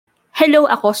Hello,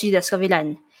 ako si Des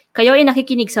Cavillan. Kayo ay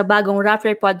nakikinig sa bagong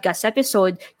Rappler Podcast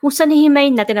episode kung saan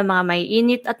hihimayin natin ang mga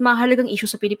maiinit at mahalagang isyu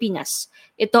sa Pilipinas.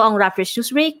 Ito ang Rappler's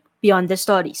Newsbreak, Beyond the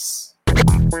Stories.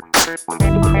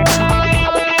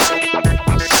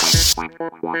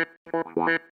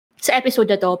 Sa episode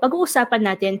na to, pag-uusapan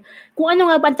natin kung ano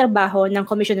nga ba ang trabaho ng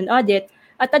Commission on Audit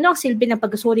at ano ang silbi ng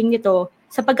pagsusuring nito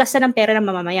sa paggasta ng pera ng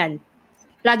mamamayan.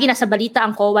 Lagi nasa balita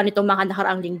ang COA nitong mga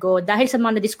nakaraang linggo dahil sa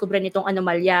mga nadiskubre nitong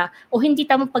anomalya o hindi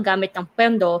tamang paggamit ng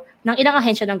pondo ng ilang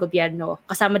ahensya ng gobyerno,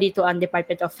 kasama dito ang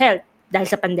Department of Health dahil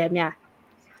sa pandemya.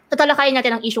 Tatalakayin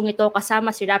natin ang isyong ito kasama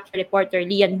si Rappler reporter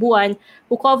Lian Buan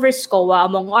who covers COA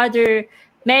among other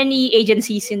many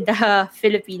agencies in the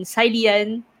Philippines. Hi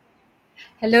Lian!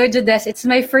 Hello, Judes. It's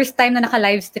my first time na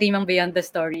naka-livestream ang Beyond the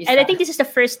Stories. And I think this is the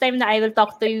first time na I will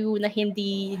talk to you na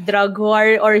hindi drug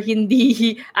war or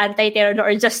hindi anti-terror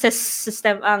or justice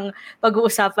system ang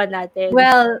pag-uusapan natin.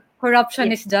 Well, corruption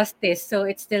is justice, so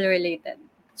it's still related.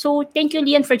 So, thank you,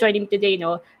 Lian, for joining me today,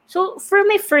 no? So, for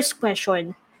my first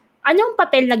question, anong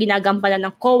papel na ginagampanan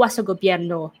ng COA sa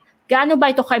gobyerno? Gaano ba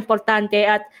ito ka-importante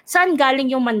at saan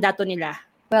galing yung mandato nila?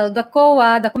 Well, the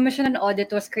COA, the Commission on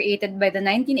Audit, was created by the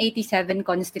 1987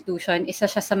 Constitution. Isa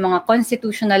siya sa mga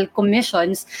constitutional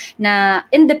commissions na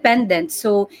independent.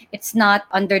 So, it's not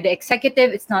under the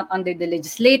executive, it's not under the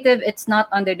legislative, it's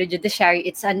not under the judiciary.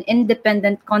 It's an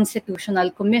independent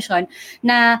constitutional commission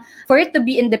na for it to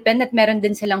be independent, meron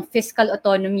din silang fiscal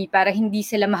autonomy para hindi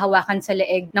sila mahawakan sa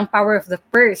leeg ng power of the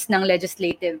purse ng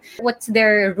legislative. What's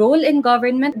their role in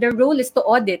government? Their role is to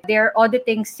audit. They're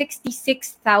auditing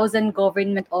 66,000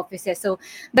 government offices. So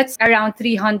that's around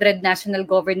 300 national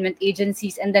government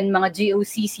agencies and then mga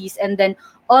GOCCs and then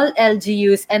all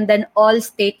LGUs and then all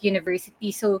state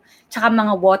universities. So tsaka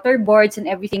mga water boards and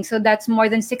everything. So that's more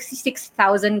than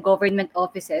 66,000 government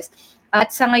offices.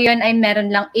 At sa ngayon ay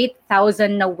meron lang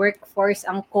 8,000 na workforce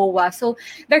ang COA. So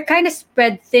they're kind of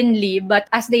spread thinly, but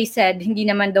as they said, hindi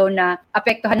naman daw na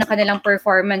apektuhan ng kanilang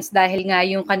performance dahil nga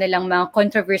yung kanilang mga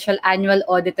controversial annual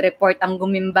audit report ang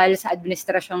gumimbal sa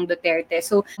Administrasyong Duterte.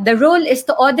 So the role is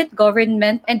to audit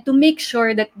government and to make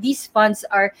sure that these funds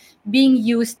are being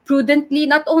used prudently,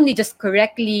 not only just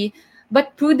correctly,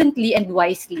 but prudently and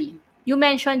wisely. You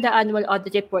mentioned the annual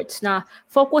audit reports na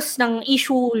focus ng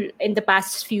issue in the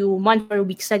past few months or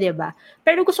weeks na, diba?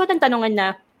 Pero gusto ko tanungan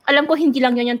na, alam ko hindi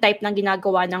lang yun yung type ng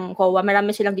ginagawa ng COA.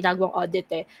 Marami silang ginagawang audit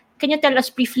eh. Can you tell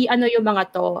us briefly ano yung mga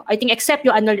to? I think except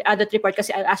yung annual audit report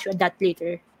kasi I'll ask you that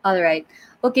later. All right.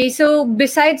 Okay, so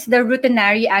besides the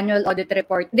routinary annual audit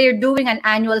report, they're doing an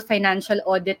annual financial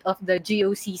audit of the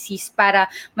GOCCs para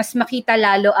mas makita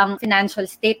lalo ang financial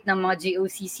state ng mga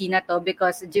GOCC na to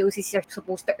because GOCCs are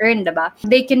supposed to earn, diba?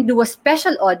 They can do a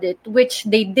special audit, which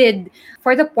they did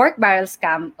for the pork barrel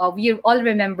scam. We all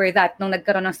remember that nung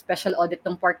nagkaroon ng special audit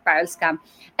ng pork barrel scam.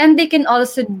 And they can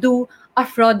also do a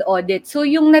fraud audit. So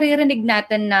yung naririnig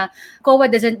natin na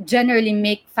COA doesn't generally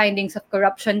make findings of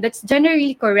corruption, that's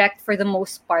generally correct for the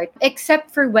most part, except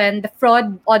for when the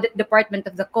fraud audit department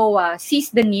of the COA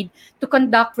sees the need to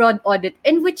conduct fraud audit,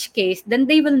 in which case, then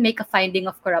they will make a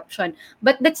finding of corruption.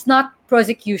 But that's not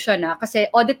prosecution, kasi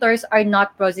auditors are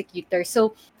not prosecutors.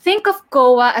 So think of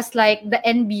COA as like the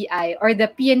NBI or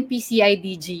the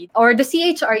PNP-CIDG or the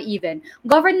CHR even.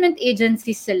 Government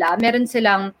agencies sila, meron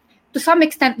silang to some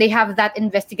extent, they have that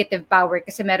investigative power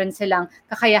kasi meron silang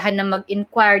kakayahan na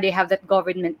mag-inquire, they have that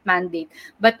government mandate.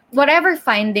 But whatever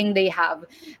finding they have,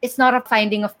 it's not a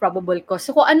finding of probable cause.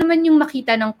 So kung ano man yung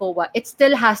makita ng COA, it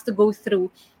still has to go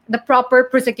through the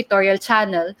proper prosecutorial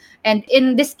channel. And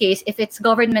in this case, if it's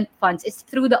government funds, it's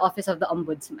through the Office of the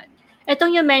Ombudsman.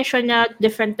 Itong you mentioned na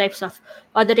different types of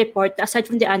audit report aside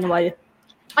from the annual,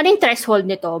 ano yung threshold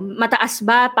nito? Mataas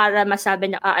ba para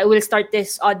masabi na I will start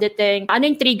this auditing? Ano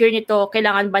yung trigger nito?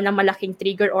 Kailangan ba ng malaking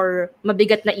trigger or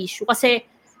mabigat na issue? Kasi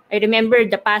I remember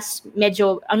the past,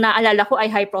 medyo, ang naalala ko ay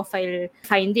high-profile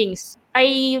findings.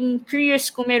 I'm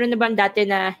curious kung meron na ba dati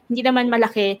na hindi naman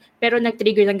malaki pero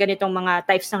nag-trigger ng ganitong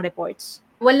mga types ng reports.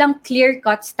 Walang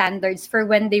clear-cut standards for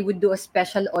when they would do a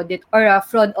special audit or a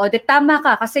fraud audit. Tama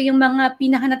ka, kasi yung mga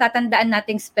pinaka-natatandaan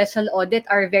nating special audit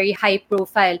are very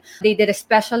high-profile. They did a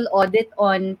special audit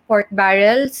on pork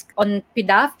barrels, on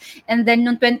PDAF, and then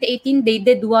noong 2018, they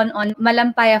did one on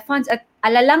Malampaya funds. At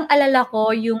alalang-alala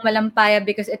ko yung Malampaya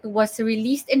because it was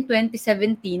released in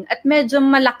 2017 at medyo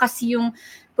malakas yung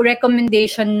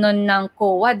recommendation nun ng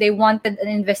COA. They wanted an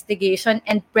investigation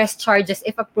and press charges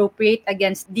if appropriate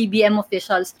against DBM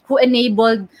officials who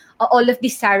enabled all of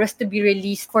these SAROs to be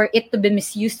released for it to be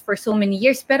misused for so many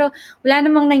years. Pero wala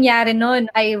namang nangyari nun.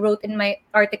 I wrote in my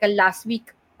article last week,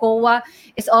 COA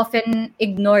is often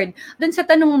ignored. Dun sa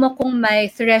tanong mo kung may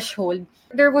threshold,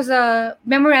 there was a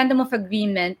memorandum of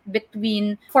agreement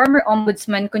between former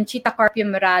Ombudsman Conchita Carpio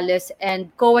Morales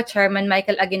and COA Chairman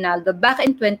Michael Aguinaldo back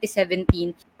in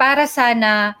 2017 para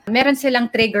sana meron silang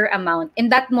trigger amount.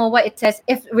 In that MOA, it says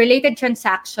if related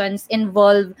transactions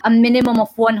involve a minimum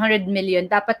of 100 million,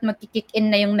 dapat magkikick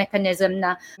in na yung mechanism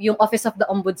na yung Office of the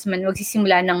Ombudsman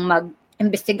magsisimula ng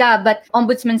imbestiga, but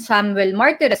Ombudsman Samuel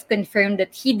Martires confirmed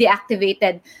that he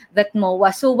deactivated that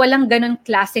MOA. So walang ganun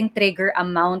klaseng trigger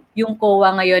amount yung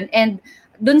COA ngayon. And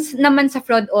dun naman sa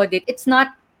fraud audit, it's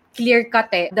not clear-cut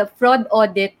eh. The fraud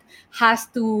audit has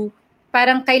to,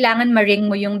 parang kailangan ma-ring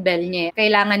mo yung bell niya.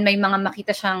 Kailangan may mga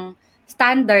makita siyang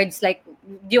standards, like,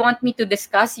 do you want me to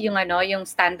discuss yung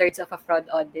standards of a fraud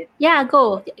audit? Yeah,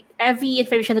 go. Every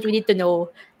information that we need to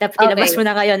know, dapat ilabas mo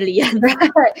na ngayon, Lian.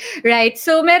 Right.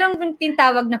 So, merong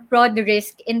tinatawag na fraud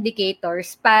risk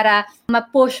indicators para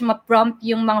ma-push, ma-prompt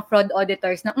yung mga fraud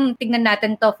auditors na, tignan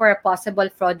natin to for a possible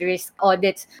fraud risk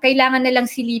audits. Kailangan nilang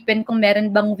silipin kung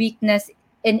meron bang weakness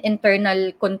in internal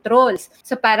controls.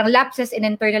 So parang lapses in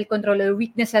internal control or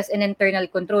weaknesses in internal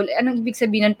control. Anong ibig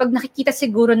sabihin nun? Pag nakikita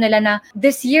siguro nila na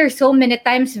this year, so many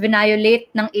times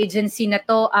violate ng agency na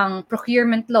to ang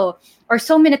procurement law, or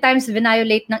so many times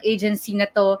violate ng agency na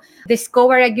to this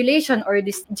COA regulation or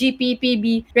this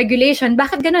GPPB regulation.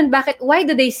 Bakit ganun? Why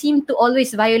do they seem to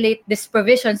always violate this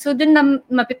provision? So dun na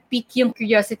mapipeak yung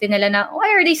curiosity nila na, why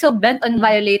are they so bent on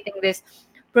violating this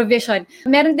provision?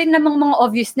 Meron din namang mga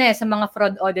obviousness sa mga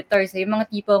fraud auditors. Yung mga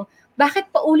tipong,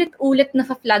 bakit paulit-ulit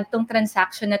na-flag tong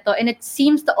transaction na to? And it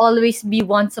seems to always be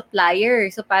one supplier.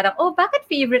 So parang, bakit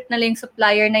favorite na lang yung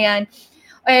supplier na yan?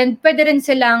 And pwede rin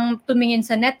silang tumingin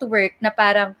sa network na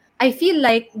parang, I feel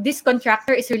like this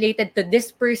contractor is related to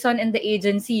this person in the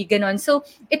agency, ganon. So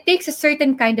it takes a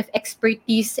certain kind of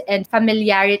expertise and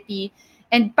familiarity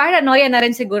and paranoia na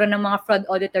rin siguro ng mga fraud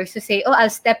auditors to say, I'll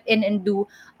step in and do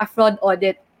a fraud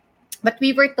audit. But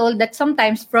we were told that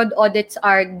sometimes fraud audits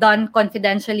are done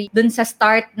confidentially dun sa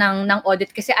start ng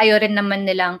audit kasi ayaw rin naman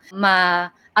nilang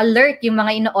ma-alert yung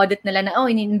mga ina-audit nila na,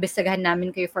 iniimbestigahan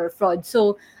namin kayo for fraud.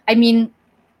 So, I mean,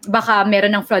 baka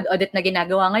meron ng fraud audit na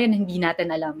ginagawa ngayon, hindi natin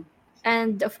alam.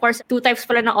 And of course, 2 types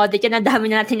pala ng audit yan, ang dami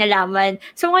na natin nalaman.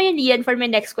 So ngayon, Lian, for my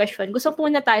next question, gusto po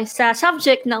na tayo sa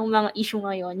subject ng mga issue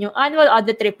ngayon, yung annual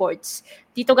audit reports.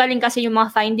 Dito galing kasi yung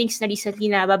mga findings na recently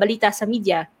na babalita sa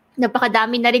media.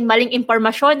 Napakadami na ring maling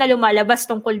impormasyon na lumalabas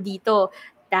tungkol dito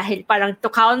dahil parang to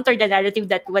counter the narrative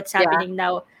that what's happening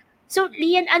now. So,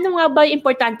 Lian, ano nga ba yung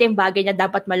importanteng bagay na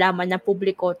dapat malaman ng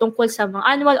publiko tungkol sa mga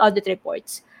annual audit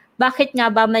reports? Bakit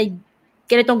nga ba may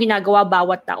ganitong ginagawa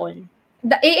bawat taon?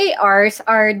 The AARs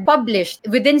are published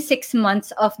within 6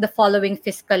 months of the following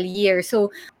fiscal year.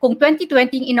 So, kung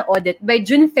 2020 ina-audit, by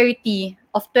June 30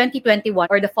 of 2021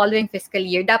 or the following fiscal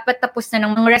year, dapat tapos na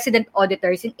ng mga resident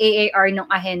auditors yung AAR ng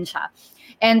ahensya.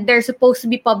 And they're supposed to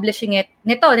be publishing it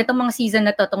nitong mga season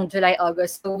na to, tong July,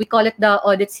 August. So we call it the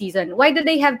audit season. Why do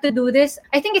they have to do this?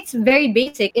 I think it's very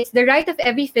basic. It's the right of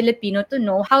every Filipino to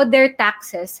know how their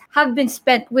taxes have been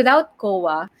spent. Without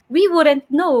COA, we wouldn't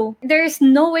know. There is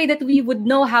no way that we would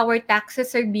know how our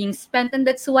taxes are being spent. And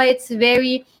that's why it's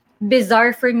very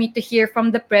bizarre for me to hear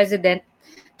from the president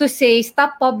to say,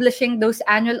 stop publishing those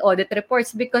annual audit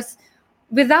reports, because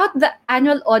without the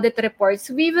annual audit reports,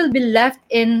 we will be left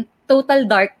in total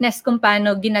darkness kung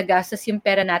paano ginagastos yung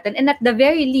pera natin. And at the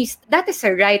very least, that is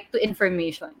a right to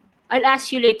information. I'll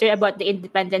ask you later about the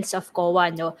independence of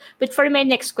COA, no? But for my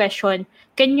next question,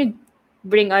 can you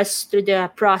bring us through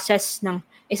the process ng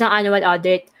isang annual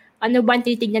audit? Ano ba ang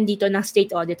titignan dito ng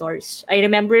state auditors? I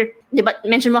remember, di ba,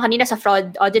 mention mo kanina sa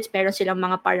fraud audits, meron silang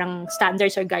mga parang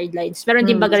standards or guidelines. Meron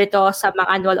din ba ganito sa mga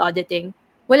annual auditing?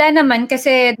 Wala naman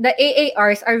kasi the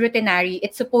AARs are routinary.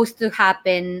 It's supposed to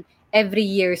happen every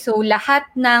year. So lahat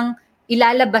ng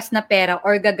ilalabas na pera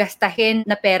or gagastahin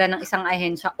na pera ng isang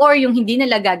ahensya or yung hindi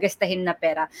nila gagastahin na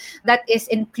pera, that is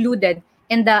included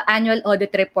in the annual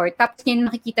audit report. Tapos yun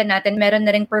makikita natin, meron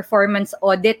na rin performance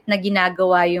audit na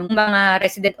ginagawa yung mga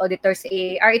resident auditors sa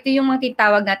AAR. Ito yung mga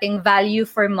tinatawag nating value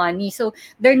for money. So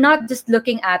they're not just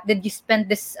looking at, did you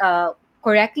spend this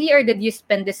correctly or did you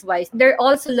spend this wise? They're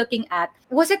also looking at,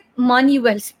 was it money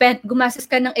well spent? Gumastos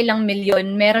ka ng ilang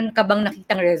milyon, meron ka bang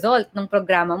nakitang result ng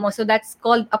programa mo? So that's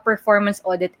called a performance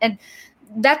audit. And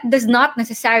that does not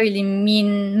necessarily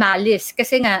mean malice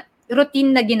kasi nga,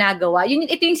 routine na ginagawa.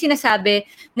 Ito yung sinasabi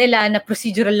nila na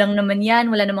procedural lang naman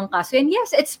yan, wala namang kaso. And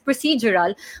yes, it's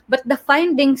procedural, but the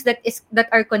findings that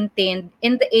are contained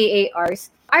in the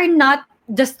AARs are not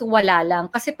just wala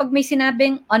lang. Kasi pag may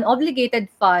sinabing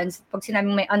unobligated funds, pag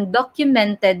sinabing may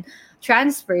undocumented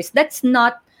transfers, that's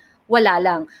not wala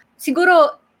lang.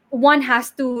 Siguro, one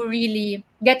has to really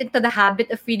get into the habit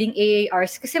of reading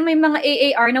AARs kasi may mga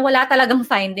AAR na wala talagang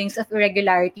findings of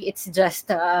irregularity. It's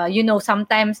just,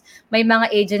 sometimes may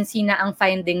mga agency na ang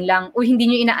finding lang, o hindi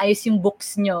nyo inaayos yung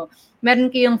books nyo.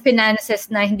 Meron kayong finances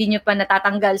na hindi nyo pa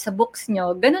natatanggal sa books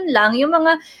nyo. Ganun lang,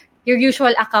 your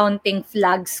usual accounting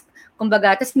flags.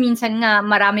 Kumbaga, tas minsan nga,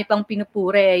 marami pang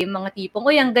pinupure, yung mga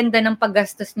tipong, ang ganda ng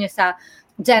paggastos nyo sa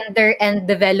gender and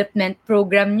development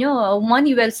program nyo.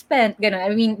 Money well spent. Ganun.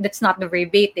 I mean, that's not the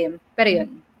verbatim. Pero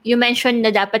yun. You mentioned na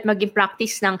dapat maging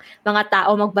practice ng mga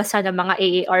tao magbasa ng mga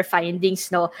AAR findings,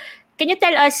 no? Can you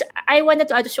tell us, I wanted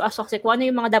to ask you, kung ano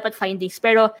yung mga dapat findings,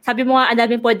 pero sabi mo nga, ang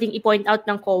daming pwedeng i-point out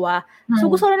ng COA. So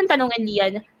gusto ko rin tanongin,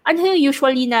 Lian, ano yung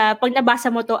usually na pag nabasa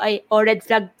mo to ay red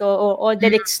flag to, o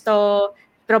delicts to,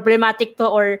 problematic to,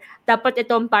 or dapat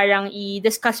itong parang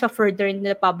i-discuss pa further in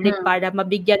the public para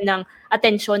mabigyan ng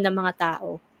atensyon ng mga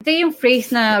tao? Ito yung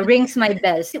phrase na rings my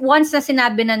bells. Once na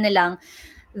sinabi na nilang,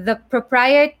 the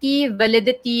propriety,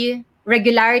 validity,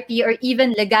 regularity, or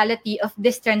even legality of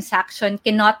this transaction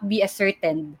cannot be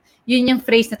ascertained. Yun yung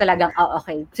phrase na talagang,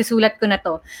 okay, susulat ko na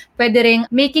to. Pwede ring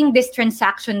making this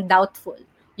transaction doubtful.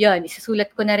 Yun,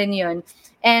 isusulat ko na rin yun.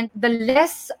 And the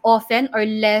less often or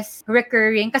less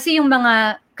recurring, kasi yung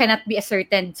mga cannot be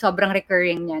ascertained, sobrang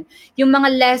recurring yan. Yung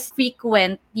mga less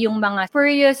frequent, yung mga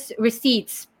spurious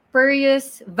receipts,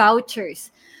 spurious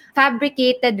vouchers,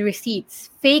 fabricated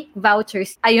receipts, fake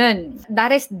vouchers, ayun,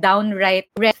 that is downright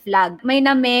red flag. May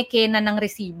nameke na ng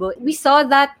resibo. We saw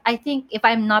that, I think, if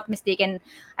I'm not mistaken,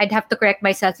 I'd have to correct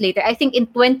myself later. I think in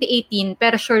 2018,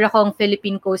 pero sure akong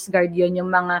Philippine Coast Guard yun, yung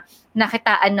mga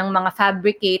nakitaan ng mga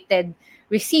fabricated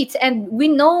receipts. And we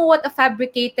know what a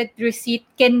fabricated receipt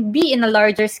can be in a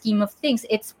larger scheme of things.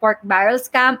 It's pork barrel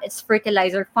scam, it's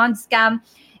fertilizer fund scam,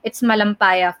 it's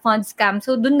malampaya fund scam.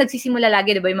 So, dun nagsisimula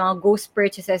lagi, diba, yung mga ghost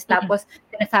purchases, tapos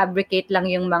pina-fabricate lang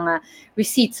yung mga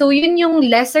receipts. So, yun yung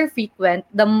lesser frequent.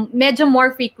 The medyo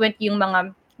more frequent yung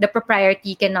mga the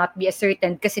propriety cannot be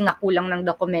ascertained kasi nga kulang ng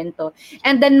dokumento.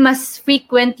 And then, mas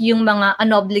frequent yung mga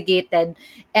unobligated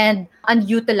and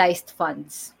unutilized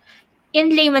funds.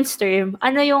 In layman's term,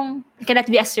 ano yung cannot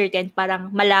be ascertained?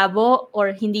 Parang malabo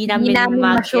or hindi namin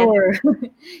ma-sure.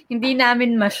 Hindi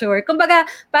namin ma-sure. Kumbaga,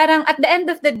 parang at the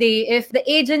end of the day, if the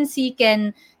agency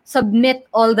can submit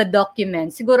all the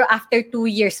documents, siguro after 2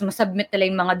 years, masubmit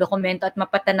nila yung mga dokumento at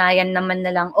mapatanayan naman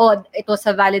na lang, it was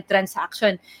a valid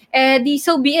transaction.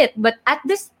 So be it. But at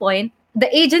this point, the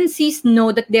agencies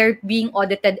know that they're being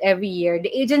audited every year.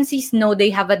 The agencies know they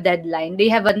have a deadline.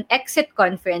 They have an exit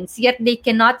conference, yet they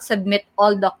cannot submit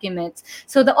all documents.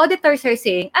 So the auditors are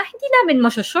saying, hindi namin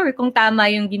masusure kung tama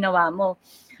yung ginawa mo.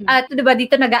 At diba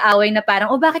dito nag-aaway na parang,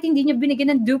 bakit hindi nyo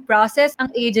binigyan ng due process ang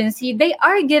agency? They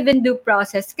are given due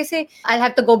process kasi I'll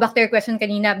have to go back to your question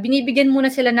kanina. Binibigyan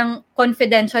muna sila ng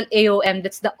confidential AOM,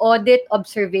 that's the Audit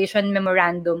Observation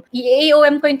Memorandum.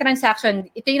 I-AOM ko yung transaction,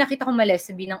 ito yung nakita ko mali,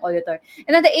 sabi ng auditor.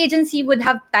 And then the agency would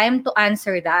have time to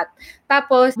answer that.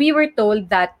 Tapos, we were told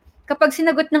that kapag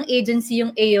sinagot ng agency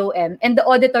yung AOM and the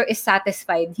auditor is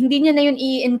satisfied, hindi niya na yun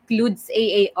i-include sa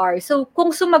AAR. So,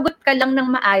 kung sumagot ka lang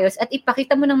ng maayos at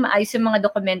ipakita mo ng maayos yung mga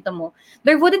dokumento mo,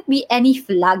 there wouldn't be any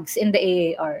flags in the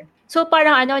AAR. So,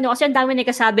 parang kasi ang dami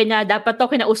nagkasabi na dapat to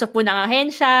kinausap mo ng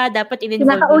ahensya, dapat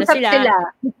in-involve mo na sila.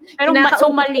 Pero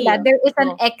mali. There is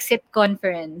an exit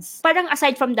conference. Parang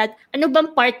aside from that, ano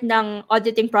bang part ng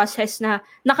auditing process na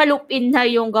naka-loop in na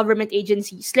yung government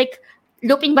agencies? Like,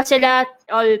 looping ba sila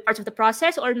all parts of the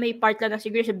process or may part lang na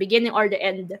siguro sa beginning or the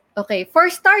end? Okay,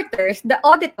 for starters, the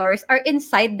auditors are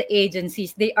inside the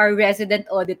agencies. They are resident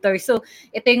auditors. So,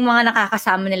 ito yung mga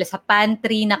nakakasama nila sa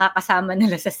pantry, nakakasama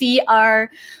nila sa CR.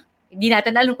 Hindi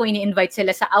natin alam kung ini-invite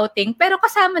sila sa outing, pero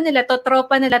kasama nila to,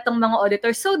 tropa nila tong mga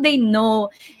auditors. So, they know.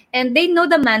 And they know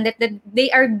the mandate that they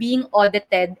are being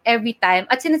audited every time.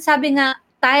 At sinasabi nga,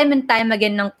 time and time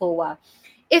again ng COA,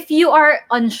 if you are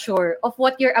unsure of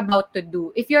what you're about to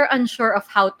do, if you're unsure of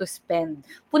how to spend,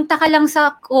 punta ka lang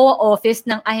sa COA office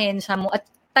ng ahensya mo at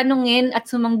tanungin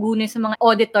at sumangguni sa mga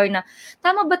auditor na,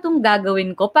 tama ba itong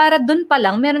gagawin ko? Para dun pa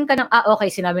lang, meron ka ng, okay,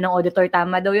 sinabi ng auditor,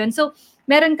 tama daw yun. So,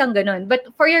 meron kang ganun.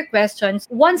 But for your questions,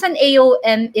 once an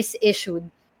AOM is issued,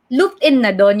 looped in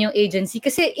na doon yung agency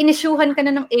kasi inisyuhan ka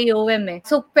na ng AOM eh.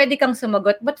 So, pwede kang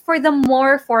sumagot. But for the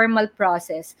more formal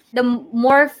process, the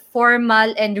more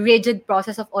formal and rigid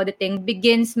process of auditing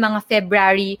begins mga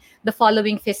February the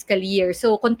following fiscal year.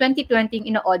 So, kung 2020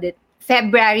 ina-audit,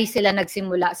 February sila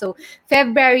nagsimula. So,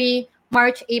 February,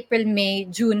 March, April, May,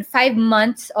 June, 5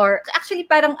 months, or actually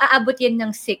parang aabot yan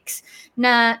ng 6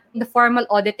 na the formal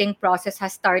auditing process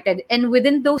has started. And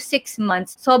within those 6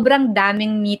 months, sobrang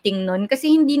daming meeting nun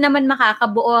kasi hindi naman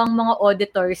makakabuo ang mga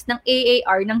auditors ng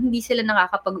AAR nang hindi sila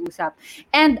nakakapag-usap.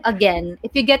 And again,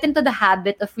 if you get into the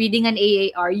habit of reading an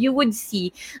AAR, you would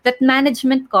see that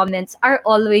management comments are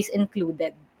always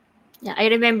included. Yeah,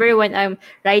 I remember when I'm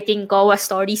writing COA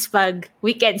stories pag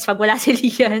weekends, pag wala si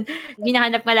Lian,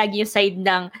 hinahanap nga lagi yung side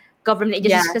ng government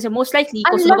agencies kasi most likely,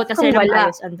 kung sumagot na sila ng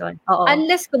ayos, andun. Oo.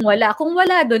 Unless kung wala. Kung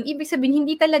wala doon, ibig sabihin,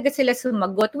 hindi talaga sila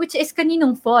sumagot, which is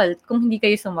kaninong fault kung hindi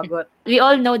kayo sumagot. We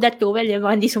all know that too well, yung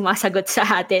mga hindi sumasagot sa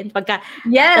atin.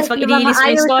 Yes, pag i-release mo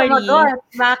yung story. Sumagot.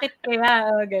 Bakit kaya?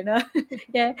 Gano'n.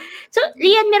 Yeah. So,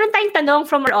 Lian, meron tayong tanong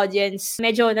from our audience.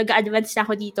 Medyo nag-advance na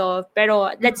ako dito,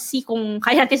 pero let's see kung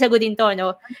kaya natin sagutin to,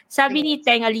 no? Sabi ni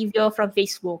Teng Alivio from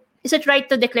Facebook, is it right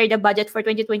to declare the budget for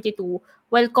 2022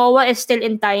 while COA is still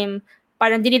in time,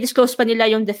 parang dinidisclose pa nila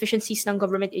yung deficiencies ng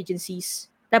government agencies?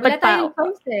 Dapat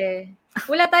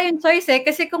Wala tayong choice eh.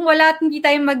 Kasi kung hindi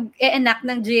tayo mag-e-enact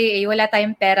ng GAA, wala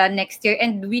tayong pera next year.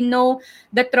 And we know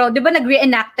di ba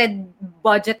nag-re-enacted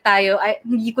budget tayo?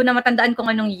 Hindi ko na matandaan kung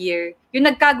anong year. Yung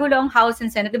nagkagulo ang House and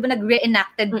Senate, di ba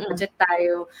nag-re-enacted budget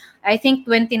tayo? I think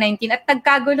 2019. At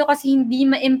nagkagulo kasi hindi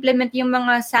ma-implement yung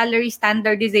mga salary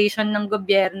standardization ng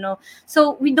gobyerno.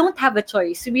 So we don't have a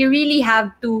choice. We really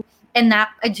have to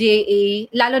enact a GAA,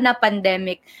 lalo na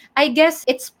pandemic. I guess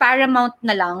it's paramount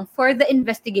na lang for the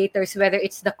investigators, whether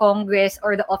it's the Congress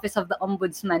or the Office of the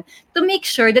Ombudsman, to make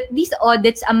sure that these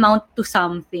audits amount to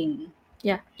something.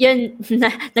 Yeah. Yun,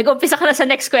 nag-umpisa ka na sa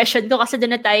next question ko kasi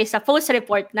doon na tayo sa post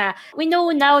report na we know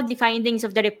now the findings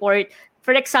of the report.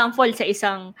 For example, sa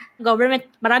isang government,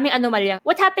 maraming anomalya.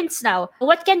 What happens now?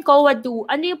 What can COA do?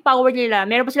 Ano yung power nila?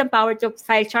 Meron ba silang power to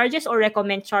file charges or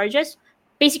recommend charges?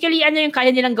 Basically, ano yung kaya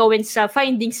nilang gawin sa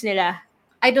findings nila?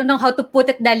 I don't know how to put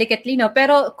it delicately, no?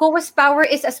 Pero COA's power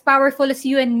is as powerful as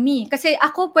you and me. Kasi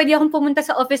pwede akong pumunta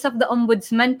sa Office of the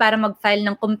Ombudsman para mag-file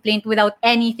ng complaint without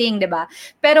anything, di ba?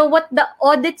 Pero what the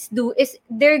audits do is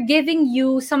they're giving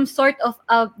you some sort of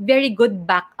a very good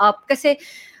backup. Kasi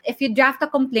if you draft a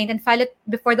complaint and file it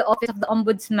before the Office of the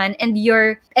Ombudsman and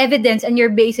your evidence and your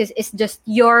basis is just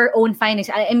your own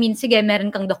findings. I mean, sige, meron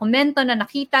kang dokumento na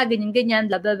nakita, ganyan-ganyan,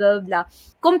 blah, blah, blah, blah.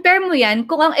 Compare mo yan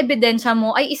kung ang ebidensya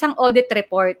mo ay isang audit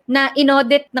report na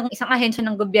inaudit ng isang ahensya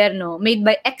ng gobyerno made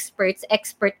by experts,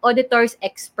 expert auditors,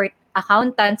 expert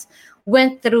accountants,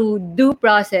 went through due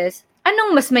process.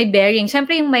 Anong mas may bearing?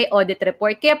 Siyempre yung may audit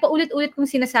report. Kaya paulit-ulit kong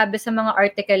sinasabi sa mga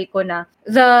article ko na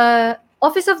the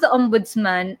Office of the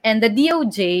Ombudsman and the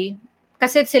DOJ,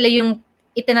 kasi sila yung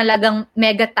itinalagang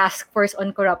mega task force on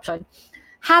corruption,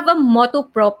 have a motu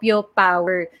proprio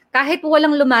power. Kahit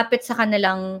walang lumapit sa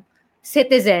kanilang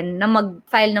citizen na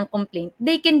mag-file ng complaint,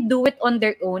 they can do it on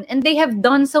their own and they have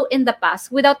done so in the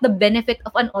past without the benefit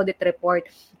of an audit report.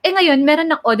 Ngayon, meron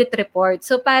ng audit report.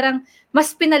 So parang mas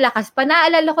pinalakas pa.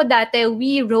 Naalala ko dati,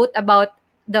 we wrote about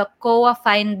the COA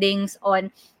findings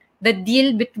on the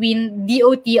deal between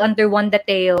DOT under Wanda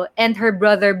Teo and her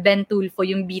brother Ben Tulfo,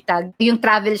 yung Bitag, yung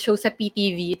travel show sa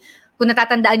PTV. Kung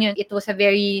natatandaan yun, it was a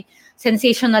very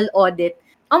sensational audit.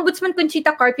 Ombudsman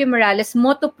Conchita Carpio Morales,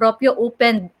 motu proprio,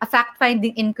 opened a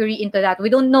fact-finding inquiry into that.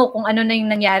 We don't know kung ano na yung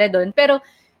nangyari doon, pero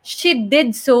she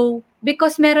did so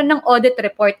because meron ng audit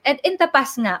report. And in the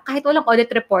past nga, kahit walang audit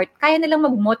report, kaya nilang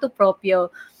mag-motu proprio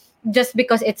just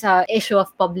because it's a issue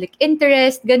of public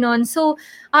interest, ganon. So,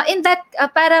 in that,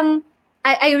 parang,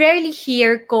 I rarely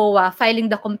hear COA filing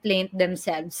the complaint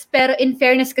themselves. Pero in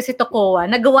fairness kasi to COA,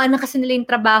 nagawa na kasi nila yung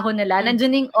trabaho nila,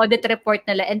 nandiyan yung audit report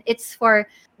nila, and it's for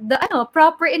the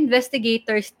proper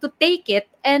investigators to take it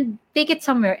and take it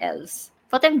somewhere else.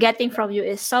 What I'm getting from you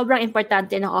is sobrang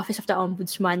importante ng Office of the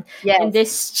Ombudsman Yes. in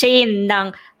this chain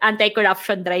ng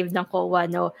anti-corruption drive ng COA,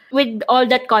 no? With all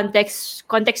that context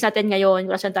natin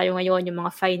ngayon, kung saan tayo ngayon, yung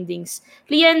mga findings.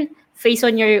 Lian, face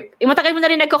on your... Matagal mo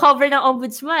na rin nagko-cover ng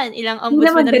Ombudsman. Ilang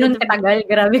Ombudsman na rin. Hindi naman ganun katagal.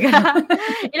 Grabe ka.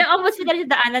 Ilang Ombudsman na rin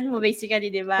daanan mo,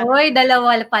 basically, di ba? Hoy,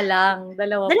 dalawa pa lang.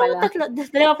 Dalawa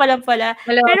pa lang pala.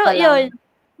 Pero yun,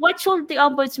 what should the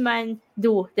Ombudsman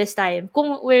do this time?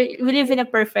 Kung we live in a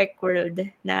perfect world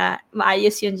na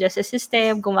maayos yung justice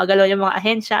system, kung magalaw yung mga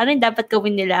ahensya, ano yung dapat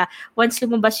gawin nila once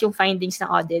lumabas yung findings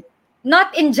ng audit?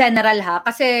 Not in general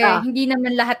kasi hindi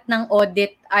naman lahat ng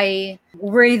audit ay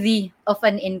worthy of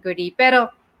an inquiry. Pero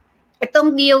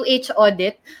itong DOH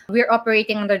audit, we're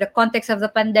operating under the context of the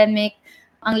pandemic.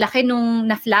 Ang laki nung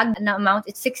na-flag na amount,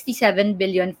 it's 67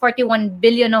 billion. 41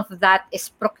 billion of that is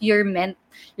procurement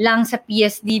lang sa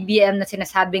PSDBM na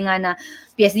sinasabi nga na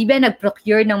PSDBM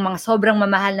nag-procure ng mga sobrang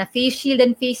mamahal na face shield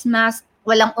and face mask.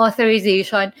 walang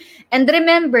authorization. And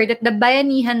remember that the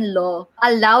Bayanihan Law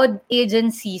allowed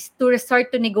agencies to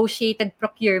resort to negotiated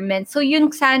procurement. So yun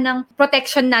sanang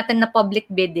protection natin na public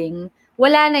bidding,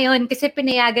 wala na yun kasi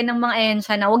pinayagan ng mga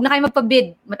ahensya na wag na kayo magpabid,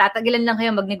 matatagilan lang kayo,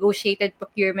 mag-negotiated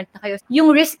procurement na kayo. Yung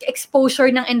risk exposure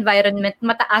ng environment,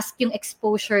 mataas yung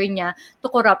exposure niya to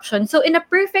corruption. So in a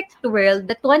perfect world,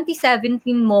 the 2017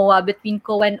 MOA between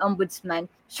COA and Ombudsman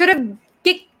should have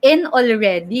kicked in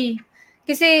already.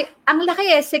 Kasi ang laki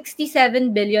 67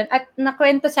 billion at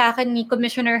nakwento sa akin ni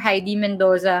Commissioner Heidi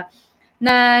Mendoza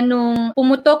na nung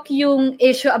pumutok yung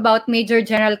issue about Major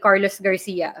General Carlos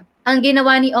Garcia, ang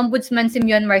ginawa ni Ombudsman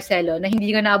Simeon Marcelo na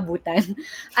hindi ko naabutan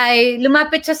ay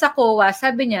lumapit siya sa COA,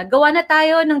 sabi niya, gawa na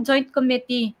tayo ng joint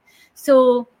committee.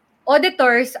 So,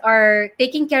 auditors are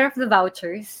taking care of the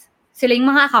vouchers. Sila yung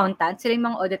mga accountants, sila yung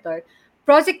mga auditor.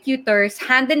 Prosecutors,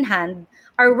 hand in hand,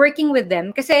 are working with them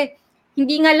kasi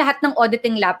hindi nga lahat ng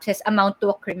auditing lapses amount to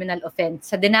a criminal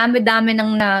offense. Sa dinami-dami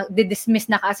ng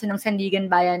na-dismiss na kaso ng Sandigan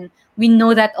Bayan, we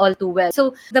know that all too well.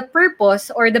 So, the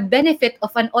purpose or the benefit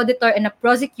of an auditor and a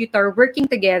prosecutor working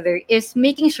together is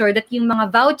making sure that yung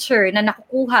mga voucher na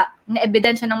nakukuha na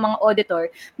ebidensya ng mga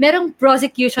auditor, merong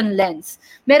prosecution lens.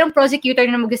 Merong prosecutor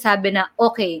na magsasabi na,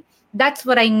 okay, that's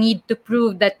what I need to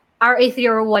prove that RA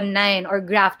 3019 or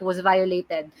graft was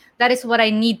violated. That is what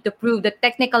I need to prove that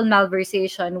technical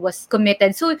malversation was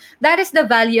committed. So that is the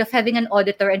value of having an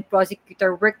auditor and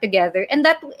prosecutor work together. And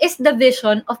that is the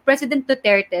vision of President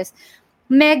Duterte's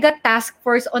mega task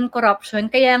force on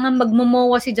corruption. Kaya nga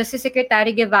magmumowa si Justice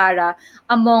Secretary Guevara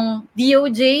among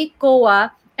DOJ, COA,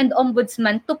 and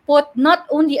Ombudsman to put not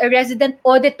only a resident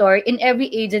auditor in every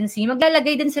agency,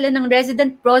 maglalagay din sila ng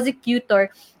resident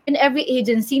prosecutor in every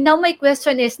agency. Now, my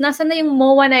question is, nasa na yung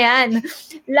MOA na yan?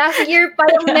 Last year pa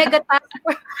yung mega task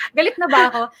force. Galit na ba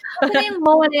ako? Nasa na yung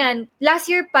MOA na yan? Last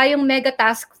year pa yung mega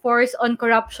task force on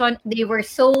corruption. They were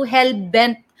so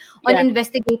hell-bent on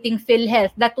investigating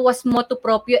PhilHealth. That was motu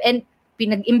proprio and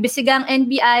pinag-imbestiga ang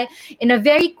NBI. In a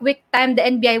very quick time, the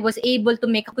NBI was able to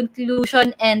make a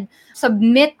conclusion and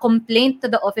submit complaint to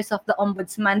the Office of the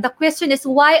Ombudsman. The question is,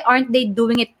 why aren't they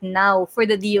doing it now for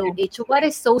the DOH? What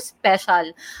is so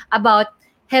special about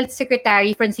Health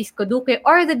Secretary Francisco Duque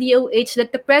or the DOH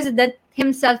that the President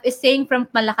himself is saying from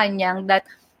Malacanang that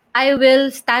I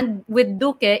will stand with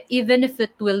Duque even if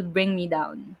it will bring me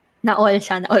down? Na-all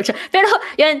siya. Pero,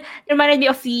 yan, reminded me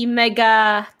of the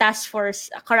mega task force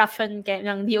corruption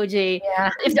ng DOJ. Yeah.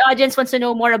 If the audience wants to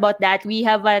know more about that, we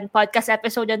have a podcast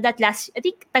episode on that I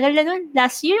think, tagal na nun,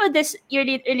 last year or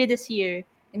early this year?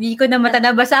 Hindi ko na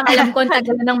matanabasa. Alam ko,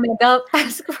 tagal ng mega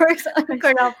task force on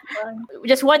corruption.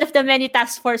 Just one of the many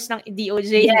task force ng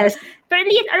DOJ. Yes. Pero,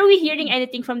 Lian, are we hearing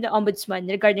anything from the Ombudsman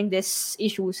regarding these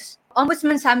issues?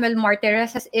 Ombudsman Samuel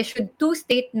Martires has issued 2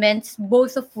 statements,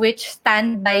 both of which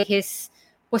stand by his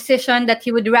position that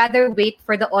he would rather wait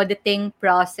for the auditing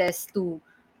process to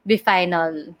be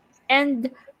final. And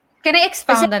can I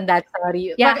expound on that?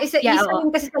 Sorry. Yeah, Isa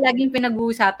yun kasi sa laging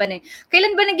pinag-uusapan eh.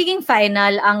 Kailan ba nagiging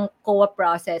final ang COA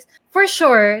process? For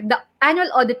sure, the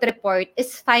annual audit report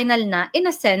is final na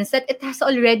in a sense that it has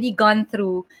already gone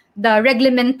through the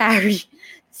reglementary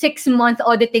 6-month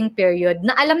auditing period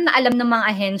na alam ng mga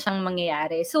ahensyang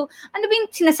mangyayari. So, ano ba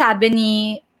yung sinasabi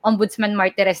ni Ombudsman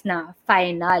Martires na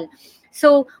final?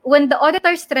 So, when the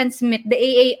auditors transmit the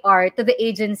AAR to the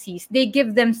agencies, they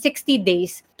give them 60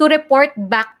 days to report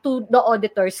back to the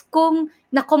auditors kung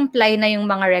na-comply na yung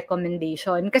mga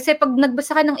recommendation. Kasi pag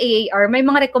nagbasa ka ng AAR, may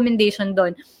mga recommendation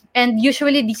doon. And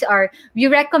usually these are,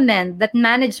 we recommend that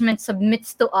management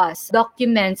submits to us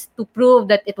documents to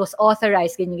prove that it was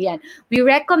authorized, ganyan. We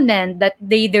recommend that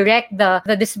they direct the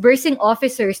disbursing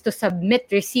officers to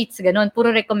submit receipts, ganon,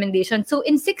 puro recommendation. So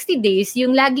in 60 days,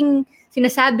 yung laging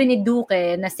sinasabi ni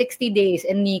Duque na 60 days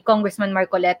and ni Congressman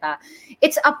Marcoleta,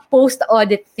 it's a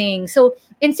post-audit thing. So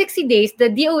in 60 days, the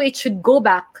DOH should go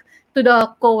back to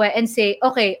the COA and say,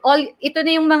 okay, ito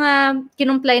na yung mga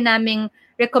kinumply naming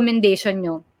recommendation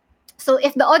nyo. So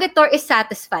if the auditor is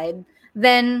satisfied,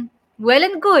 then well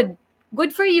and good.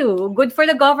 Good for you. Good for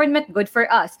the government. Good for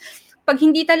us. Pag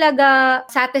hindi talaga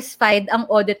satisfied ang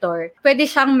auditor, pwede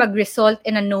siyang mag-result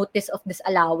in a notice of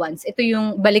disallowance. Ito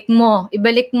yung ibalik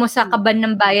mo sa kaban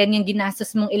ng bayan yung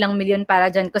ginastos mong ilang milyon para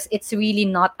dyan because it's really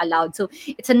not allowed. So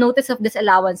it's a notice of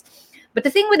disallowance. But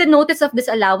the thing with the notice of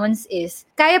disallowance is,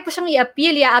 kaya po siyang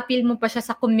i-appeal mo pa siya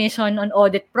sa Commission on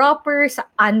Audit Proper, sa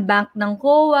unbank ng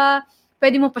COA,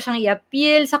 pwede mo pa siyang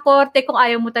i-appeal sa korte kung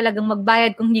ayaw mo talagang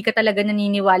magbayad, kung hindi ka talaga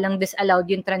naniniwalang disallowed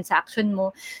yung transaction mo.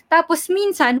 Tapos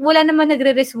minsan, wala naman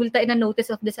nagre-resulta in a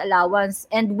notice of disallowance.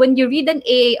 And when you read an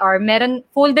AAR, meron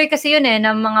folder kasi yun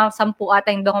ng mga 10 ata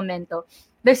yung dokumento.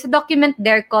 There's a document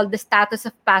there called the Status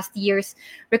of Past Years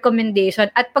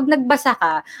Recommendation. At pag nagbasa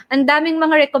ka, ang daming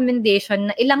mga recommendation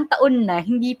na ilang taon na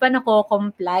hindi pa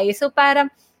nako-comply. So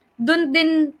parang doon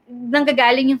din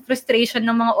nanggagaling yung frustration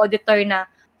ng mga auditor na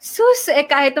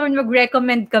kahit naman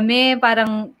mag-recommend kami,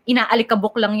 parang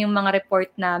inaalikabok lang yung mga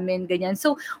report namin, ganyan.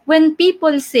 So, when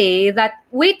people say that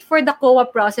wait for the COA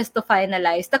process to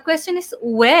finalize, the question is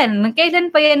when? Kailan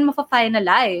pa yan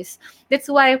mafa-finalize? That's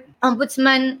why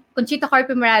Ombudsman Conchita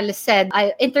Carpio Morales said,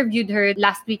 I interviewed her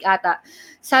last week ata,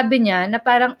 sabi niya na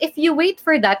parang if you wait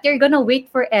for that, you're gonna wait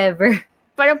forever.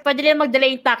 Parang pwede lang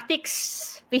mag-delay tactics.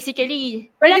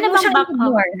 Basically, wala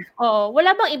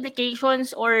bang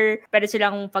implications or pwede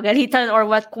silang pagalitan or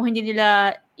what kung hindi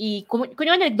nila kung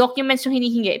yung documents yung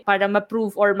hinihingi para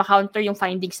ma-prove or ma-counter yung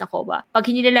findings ng COA. Pag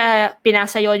hindi nila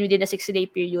pinasa yon within a 60-day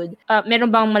period,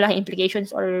 meron bang malaking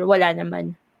implications or wala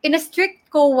naman? In a strict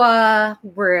COA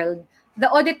world, the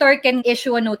auditor can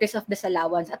issue a notice of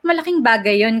disallowance. At malaking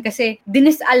bagay yun kasi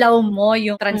dinisallow mo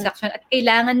yung transaction at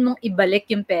kailangan mong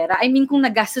ibalik yung pera. I mean, kung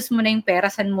nagastos mo na yung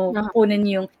pera, saan mo kunin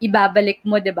yung ibabalik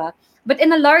mo, diba? But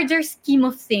in a larger scheme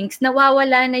of things,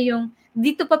 nawawala na yung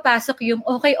dito papasok yung,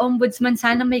 okay, Ombudsman,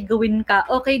 sana may gawin ka.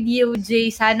 Okay,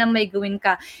 DOJ, sana may gawin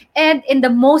ka. And in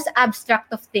the most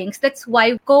abstract of things, that's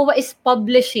why COA is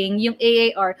publishing yung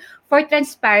AAR for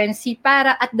transparency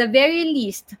para at the very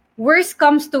least, worst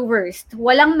comes to worst,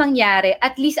 walang mangyari,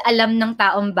 at least alam ng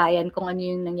taong bayan kung ano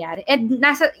yung nangyari. And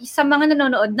sa mga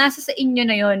nanonood, nasa sa inyo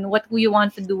na yun, what you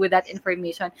want to do with that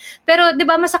information. Pero, di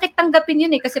ba, masakit tanggapin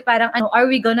yun kasi parang, are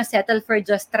we gonna settle for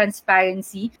just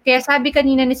transparency? Kaya sabi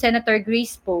kanina ni Senator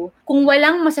Grace Poe, kung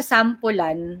walang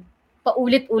masasampulan,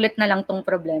 paulit-ulit na lang tong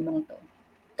problemang to.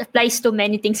 Applies to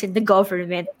many things in the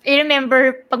government. I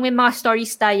remember, pag may mga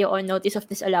stories tayo on notice of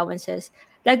disallowances,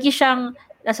 lagi siyang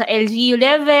nasa LGU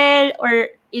level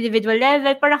or individual level,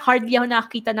 parang hardly ako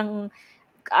nakakita ng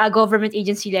government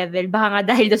agency level. Baka nga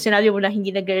dahil doon sinabi mo na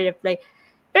hindi nagre-reply.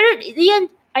 Pero yan,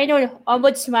 I know,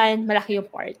 Ombudsman, malaki yung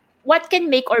part. What can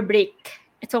make or break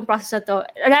itong process na to?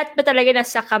 Lahat ba talaga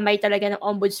nasa kamay talaga ng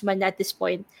Ombudsman at this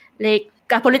point? Like,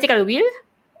 political will?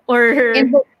 Or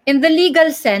in the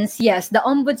legal sense, yes, the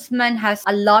Ombudsman has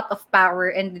a lot of power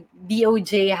and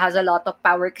DOJ has a lot of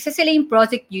power kasi sila yung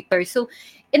prosecutor. So,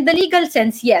 in the legal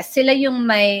sense, yes, sila yung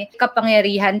may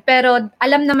kapangyarihan. Pero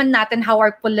alam naman natin how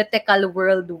our political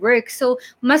world works. So,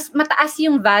 mas mataas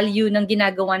yung value ng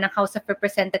ginagawa ng House of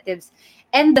Representatives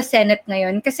and the Senate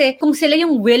ngayon. Kasi kung sila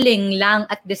yung willing lang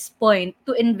at this point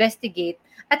to investigate,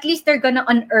 at least they're gonna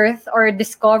unearth or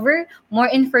discover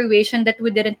more information that we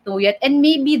didn't know yet. And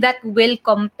maybe that will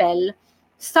compel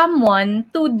someone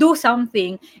to do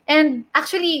something. And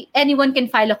actually, anyone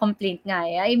can file a complaint nga.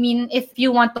 I mean, if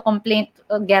you want to complain,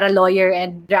 get a lawyer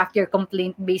and draft your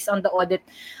complaint based on the audit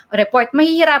report.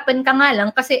 Mahihirapan ka nga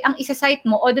lang kasi ang isa-cite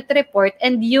mo, audit report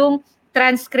and yung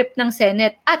transcript ng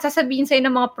Senate. At sasabihin sa'yo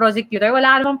ng mga prosecutor,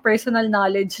 wala ka namang personal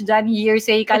knowledge dyan,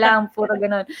 hearsay ka lang, puro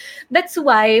ganun. That's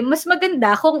why, mas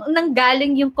maganda kung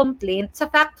nanggaling yung complaint sa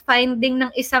fact-finding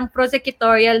ng isang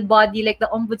prosecutorial body like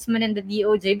the Ombudsman and the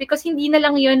DOJ because hindi na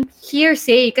lang yun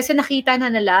hearsay kasi nakita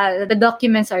na nila, the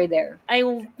documents are there.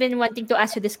 I've been wanting to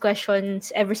ask you these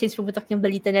questions ever since pumutok yung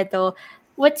balita na to.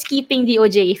 What's keeping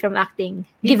DOJ from acting?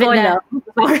 Given na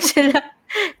power sila.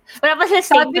 Wala pa sila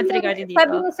statement regarding dito.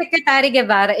 Sabi ng Secretary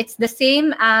Guevara, it's the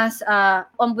same as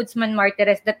Ombudsman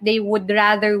Martires that they would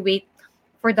rather wait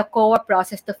for the COA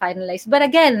process to finalize. But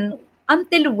again,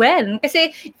 until when?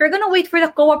 Kasi if you're gonna wait for the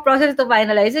COA process to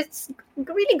finalize, it's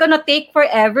really gonna take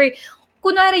forever.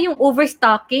 Kunwari yung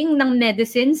overstocking ng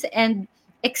medicines and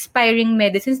expiring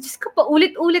medicines, just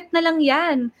paulit-ulit na lang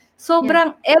yan.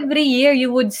 Sobrang every year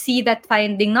you would see that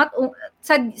finding, not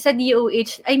sa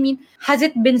DOH. I mean, has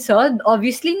it been solved?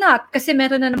 Obviously not. Kasi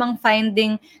meron na namang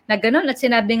finding na ganun. At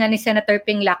sinabi nga ni Senator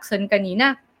Ping Lacson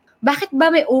kanina, bakit ba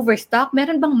may overstock?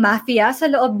 Meron bang mafia sa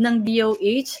loob ng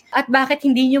DOH? At bakit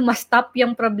hindi nyo ma-stop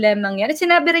yung problemang yan? At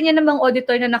sinabi rin niya ng mga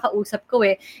auditor na nakausap ko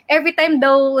every time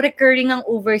daw recurring ang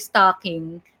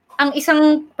overstocking, ang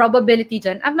isang probability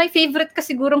dyan, my favorite ka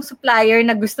sigurong supplier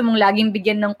na gusto mong laging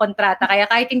bigyan ng kontrata. Kaya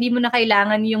kahit hindi mo na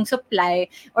kailangan yung supply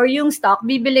or yung stock,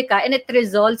 bibili ka and it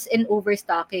results in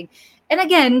overstocking. And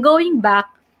again, going back,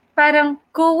 parang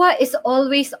COA is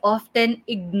always often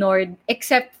ignored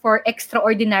except for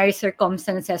extraordinary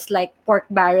circumstances like pork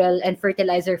barrel and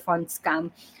fertilizer fund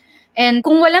scam. And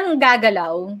kung walang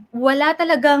gagalaw, wala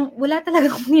talagang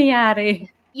nangyayari.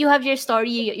 You have your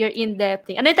story, you're in-depth.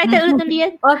 Ano yung title ulit ng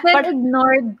liyan? Often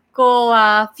ignored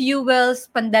COA fuels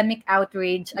pandemic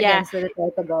outrage against the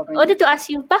Duterte government. I wanted to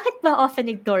ask you, bakit ba often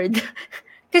ignored?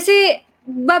 Kasi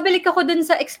babalik ako dun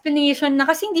sa explanation na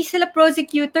kasi hindi sila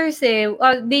prosecutors eh.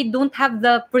 They don't have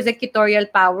the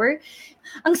prosecutorial power.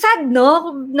 Ang sad,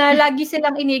 no? Na lagi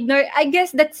silang in-ignore. I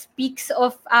guess that speaks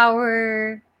of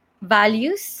our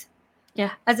values.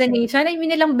 Yeah. As a nation. I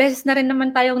mean, ilang beses na rin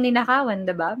naman tayong ninakawan,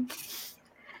 diba?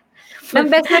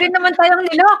 Ilang beses na rin naman tayong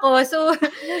niloko. So,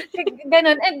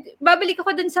 ganun. And babalik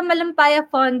ako dun sa Malampaya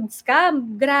Fund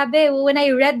scam. Grabe. When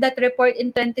I read that report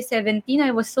in 2017,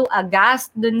 I was so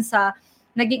aghast dun sa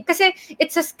kasi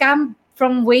it's a scam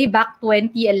from way back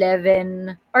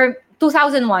 2011 or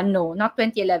 2001, no, not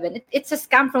 2011. It's a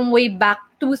scam from way back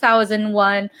 2001.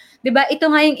 'Di ba?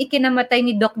 Ito nga yung ikinamatay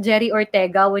ni Doc Jerry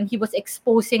Ortega when he was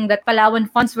exposing that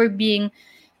Palawan funds were being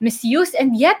misused,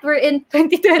 and yet we're in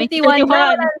 2021.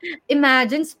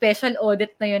 Imagine special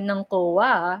audit na yun ng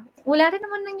COA. Wala rin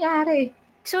naman nangyari.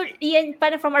 So, yan,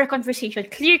 parang from our conversation,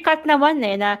 clear-cut naman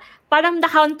na parang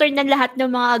na-counter na lahat ng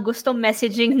mga gustong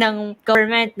messaging ng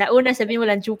government na una sabihin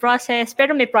walang due process,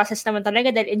 pero may process naman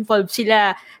talaga dahil involved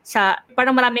sila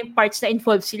parang maraming parts na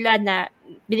involved sila na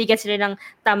binigyan sila ng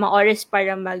tamang oras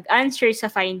para mag-answer sa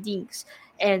findings.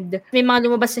 And may mga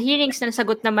lumabas sa hearings na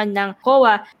nasagot naman ng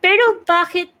COA. Pero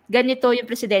bakit ganito yung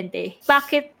presidente?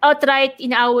 Bakit outright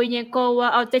inaaway niya yung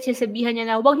COA? Outright sinasabihan niya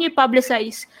na huwag niyo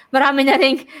i-publicize. Marami na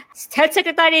rin health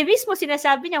secretary mismo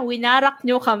sinasabi niya, winarak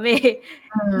niyo kami.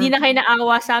 Hindi na kayo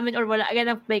naawa sa amin or wala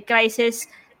ganang may crisis.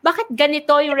 Bakit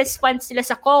ganito yung response nila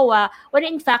sa COA when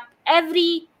in fact,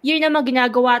 every year naman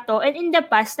ginagawa to, and in the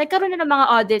past, nagkaroon na ng mga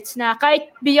audits na kahit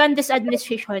beyond this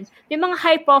administration, may mga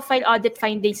high-profile audit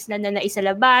findings na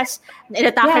naisalabas, na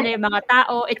inatake na yung mga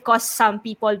tao, it cost some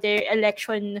people their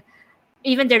election,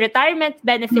 even their retirement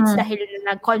benefits dahil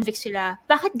nag-convict sila.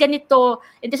 Bakit ganito,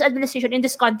 in this administration, in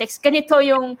this context, ganito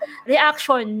yung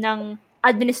reaction ng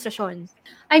administrasyon?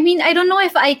 I mean, I don't know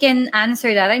if I can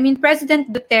answer that. I mean,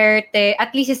 President Duterte,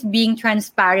 at least is being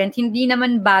transparent. Hindi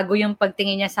naman bago yung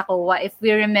pagtingin niya sa COA. If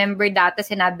we remember data,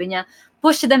 sinabi niya,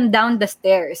 push them down the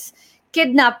stairs,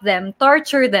 kidnap them,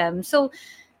 torture them. So,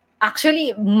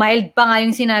 actually, mild pa nga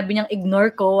yung sinabi niyang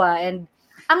ignore COA. And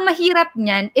ang mahirap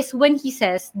niyan is when he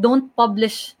says, don't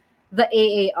publish the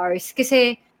AARs.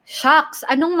 Kasi, shocks,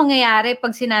 anong mangyayari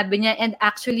pag sinabi niya and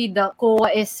actually the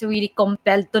COA is really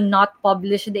compelled to not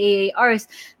publish the AARs?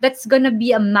 That's gonna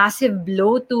be a massive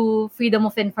blow to freedom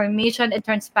of information and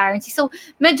transparency. So,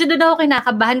 medyo doon ako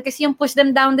kinakabahan kasi yung push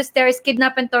them down the stairs,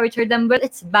 kidnap and torture them, well,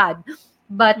 it's bad.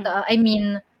 But, I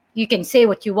mean, you can say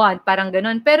what you want, parang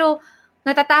ganun. Pero,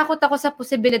 natatakot ako sa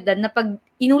posibilidad na pag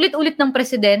inulit-ulit ng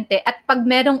presidente at pag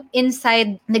merong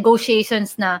inside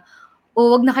negotiations na,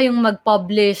 wag na kayong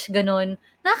mag-publish, ganun,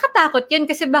 nakakatakot yun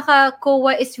kasi baka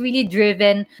COA is really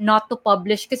driven not to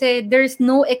publish kasi there's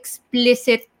no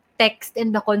explicit text in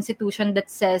the Constitution that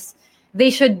says they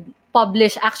should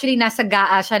publish. Actually, nasa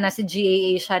GAA siya, nasa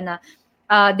GAA siya na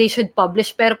they should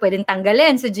publish pero pwedeng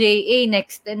tanggalin sa GAA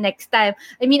next time.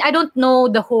 I mean, I don't know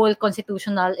the whole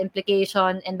constitutional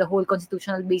implication and the whole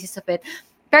constitutional basis of it.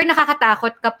 Pero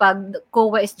nakakatakot kapag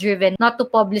COA is driven not to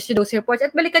publish those reports.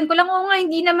 At balikan ko lang, nga,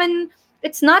 hindi naman,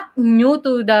 it's not new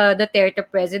to the Duterte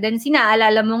presidency.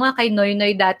 Naalala mo nga kay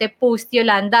Noynoy dati,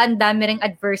 post-Yolanda, ang dami ring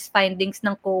adverse findings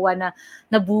ng COA na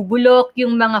nabubulok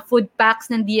yung mga food packs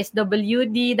ng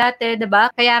DSWD dati, diba?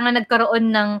 Kaya nga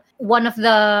nagkaroon ng one of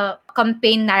the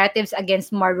campaign narratives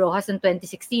against Mar Rojas in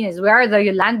 2016 is, where are the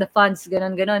Yolanda funds?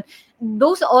 Ganon.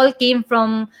 Those all came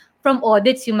from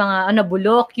audits, yung mga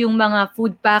nabulok, yung mga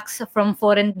food packs from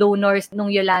foreign donors nung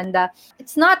Yolanda.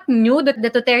 It's not new that the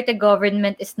Duterte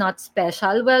government is not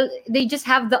special. Well, they just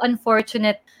have the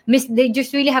they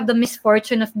just really have the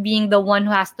misfortune of being the one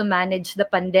who has to manage the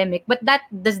pandemic. But that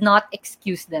does not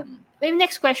excuse them. May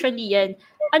next question, Ian.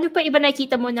 Ano pa iba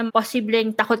nakita mo na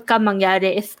posibleng takot ka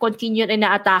mangyari if continue na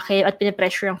inaatake at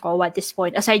pinipressure ang COA at this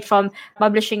point, aside from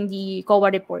publishing the COA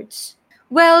reports?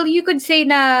 Well, you could say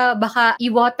na baka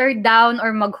i-water down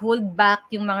or mag-hold back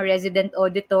yung mga resident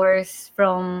auditors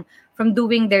from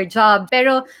doing their job.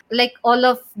 Pero like all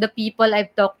of the people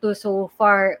I've talked to so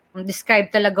far,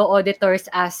 describe talaga auditors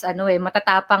as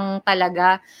matatapang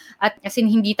talaga at as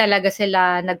in hindi talaga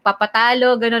sila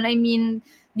nagpapatalo, ganun. I mean,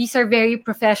 these are very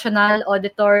professional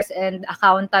auditors and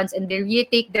accountants and they really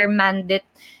take their mandate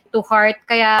to heart.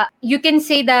 Kaya you can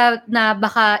say that na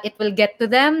baka it will get to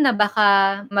them, na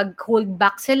baka mag-hold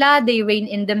back sila, they rein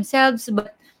in themselves.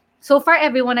 But so far,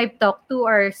 everyone I've talked to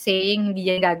are saying hindi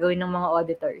yan gagawin ng mga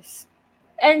auditors.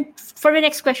 And for the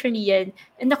next question, Ian,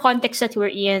 in the context that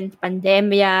we're in,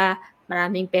 pandemya,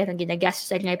 maraming perang ginagastos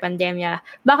dahil ng pandemya,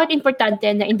 bakit importante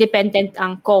na independent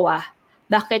ang COA?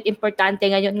 Bakit importante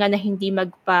ngayon nga na hindi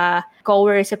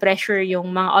magpa-coerce sa pressure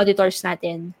yung mga auditors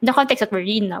natin in the context that we're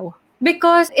in now?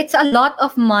 Because it's a lot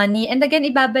of money. And again,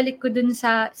 ibabalik ko dun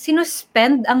sa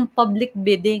sinuspend ang public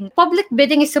bidding. Public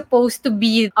bidding is supposed to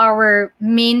be our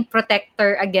main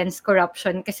protector against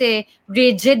corruption kasi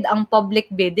rigid ang public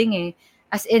bidding eh.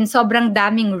 As in, sobrang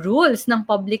daming rules ng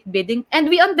public bidding. And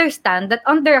we understand that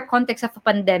under a context of a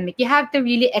pandemic, you have to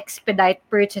really expedite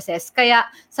purchases. Kaya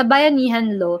sa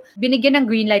Bayanihan Law, binigyan ng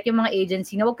green light yung mga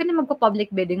agency na huwag ka na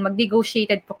magpa-public bidding,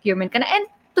 mag-negotiated procurement ka na.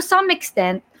 And to some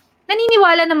extent,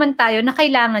 naniniwala naman tayo na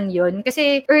kailangan yun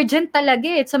kasi urgent talaga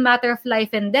eh. It's a matter of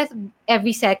life and death.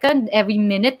 Every second, every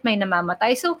minute may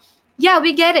namamatay. So, yeah,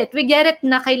 we get it. We get it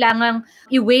na kailangang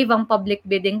i-waive ang public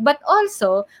bidding. But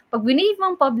also, pag winave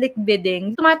ang public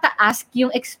bidding, tumataas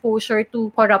yung exposure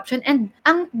to corruption and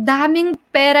ang daming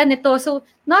pera nito. So,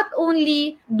 not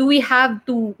only do we have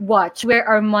to watch where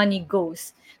our money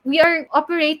goes, we are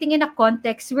operating in a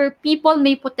context where people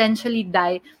may potentially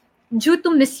die due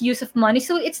to misuse of money.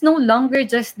 So it's no longer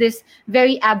just this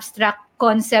very abstract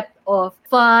concept of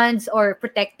funds or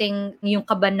protecting yung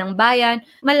kaban ng bayan.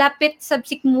 Malapit sa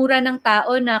sikmura ng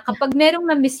tao na kapag merong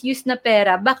na-misuse na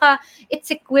pera, baka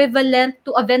it's equivalent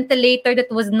to a ventilator that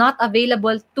was not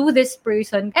available to this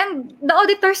person. And the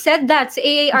auditor said that sa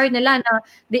AAR nila na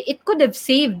it could have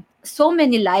saved so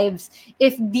many lives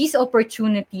if these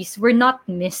opportunities were not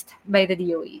missed by the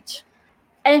DOH.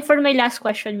 And for my last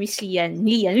question, Miss Lian,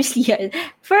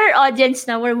 for our audience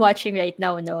na we're watching right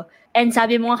now, no? And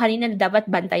sabi mo nga kanina na dapat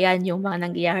bantayan yung mga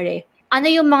nangyayari. Ano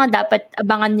yung mga dapat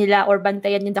abangan nila or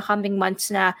bantayan in the coming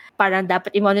months na parang dapat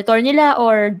i-monitor nila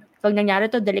or pag nangyari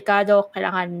to, delikado,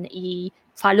 kailangan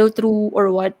i-follow through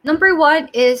or what? Number one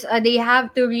is they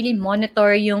have to really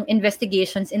monitor yung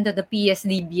investigations into the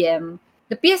PSDBM.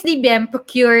 The PSDBM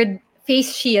procured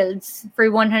face shields for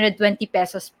 120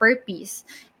 pesos per piece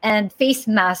and face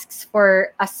masks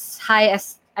for as high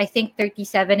as I think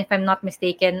 37 if I'm not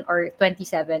mistaken or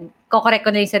 27. Kokorek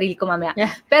ko na yung sarili ko mamaya.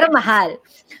 Yeah. Pero mahal.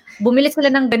 Bumili sila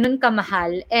ng ganun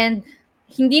kamahal and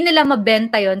hindi nila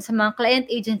mabenta yon sa mga client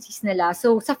agencies nila.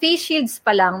 So sa face shields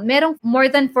pa lang, merong more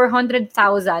than 400,000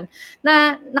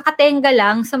 na nakatenga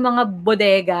lang sa mga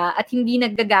bodega at hindi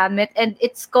nagagamit and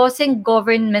it's causing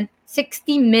government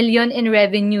 60 million in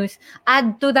revenues.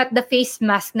 Add to that the face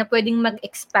mask na pwedeng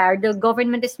mag-expire. The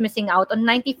government is missing out on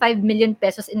 95 million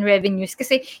pesos in revenues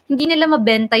kasi hindi nila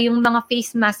mabenta yung mga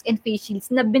face mask and face shields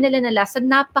na binila nila sa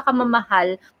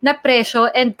napakamamahal na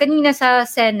presyo. And kanina sa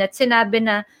Senate, sinabi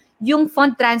na yung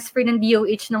fund transfer ng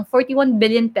DOH ng 41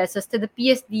 billion pesos to the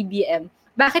PSDBM,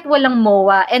 bakit walang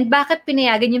MOA? And bakit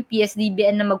pinayagan yung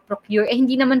PSDBM na mag-procure? Eh,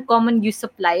 hindi naman common use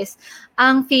supplies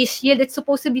ang face shield. It's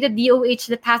supposed to be the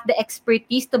DOH that has the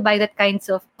expertise to buy that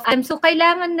kinds of items. So,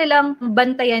 kailangan nilang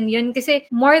bantayan yun kasi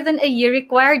more than a year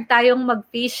required tayong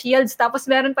mag-face shields. Tapos,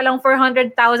 meron palang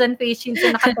 400,000 face shields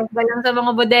na nakatagba lang sa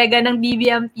mga bodega ng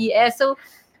BBMPS. So,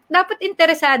 dapat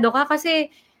interesado ka kasi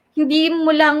hindi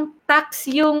mo lang tax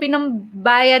yung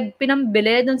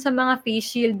pinambili dun sa mga face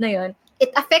shield na yun. It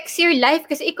affects your life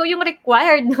kasi ikaw yung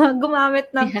required na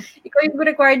gumamit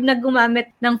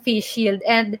ng face shield.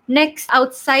 And next,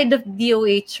 outside of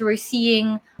DOH, we're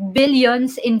seeing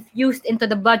billions infused into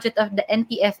the budget of the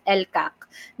NTF-ELCAC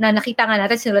na nakita nga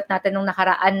natin, sinulat natin nung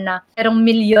nakaraan na merong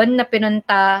milyon na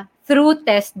pinunta through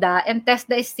TESDA. And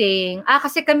TESDA is saying,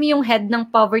 kasi kami yung head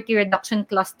ng poverty reduction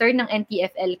cluster ng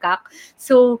NTF-ELCAC.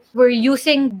 So, we're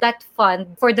using that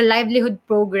fund for the livelihood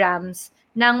programs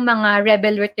ng mga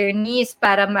rebel returnees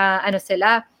para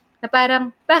sila, na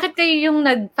parang, bakit kayo yung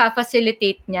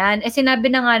nagpa-facilitate niyan? Eh, sinabi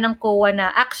na nga ng COA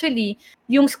na actually,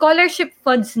 yung scholarship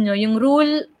funds nyo, yung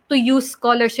rule to use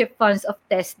scholarship funds of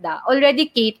TESDA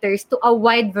already caters to a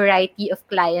wide variety of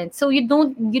clients. So you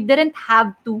didn't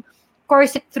have to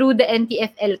course it through the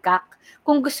NTF-ELCAC.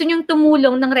 Kung gusto nyong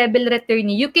tumulong ng rebel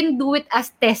returnee, you can do it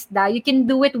as TESDA. You can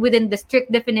do it within the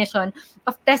strict definition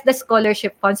of TESDA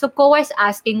scholarship fund. So COA is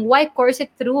asking, why course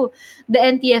it through the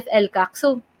NTF-ELCAC?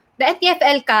 So the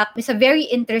NTF-ELCAC is a very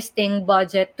interesting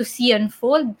budget to see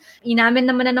unfold. Inamin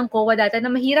naman na ng COA data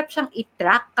na mahirap siyang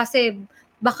i-track kasi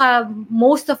baka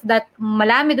most of that,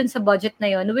 malami dun sa budget na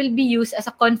yon will be used as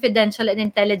a confidential and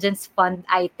intelligence fund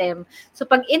item. So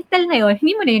pag intel na yon,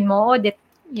 hindi mo na yun mo-audit.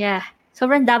 Yeah.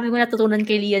 Sobrang dami ko natutunan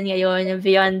kay Lian ngayon,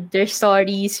 beyond their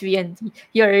stories, beyond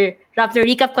your Rappler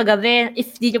Recap kagabi.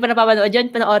 If di nyo pa napapanood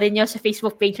yun, panoorin nyo sa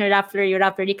Facebook page ng Rappler, yung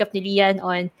Rappler Recap ni Lian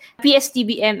on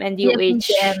PSDBM and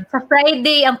DOH. Sa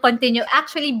Friday, ang continue.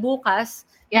 Actually, bukas,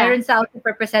 meron sa House of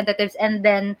Representatives and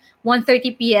then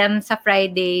 1:30 p.m. sa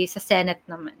Friday sa Senate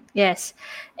naman. Yes.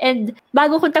 And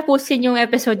bago kong tapusin yung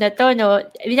episode na to, no,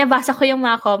 binabasa ko yung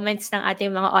mga comments ng ating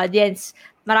mga audience.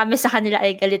 marami sa kanila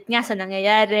ay galit nga sa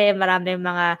nangyayari, marami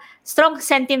mga strong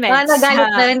sentiments.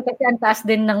 Nagalit na rin kasi ang taas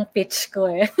din ng pitch ko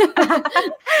eh.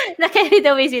 Na-carried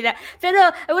away sila. Pero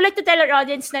I would like to tell our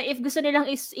audience na if gusto nilang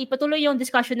ipatuloy yung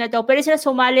discussion na to, pwede sila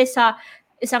sumali sa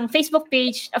isang Facebook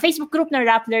page, a Facebook group ng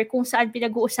Rappler kung saan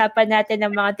pinag-uusapan natin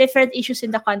ng mga different issues in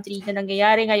the country na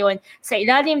nangyayari ngayon sa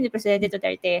ilalim ni Presidente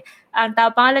Duterte. Ang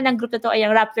pangalan ng group na to ay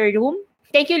ang Rappler Room.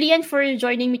 Thank you, Lian, for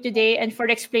joining me today and for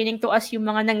explaining to us yung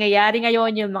mga nangyayari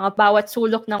ngayon, yung mga bawat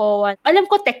sulok na COA. Alam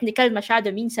ko technical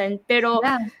masyado minsan, pero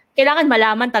kailangan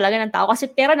malaman talaga ng tao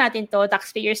kasi pera natin to,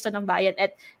 taxpayers to ng bayan.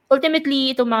 At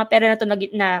ultimately, itong mga pera na to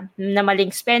na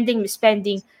maling spending,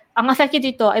 misspending, ang affected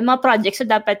dito ay mga projects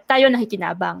na dapat tayo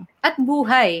nakikinabang. At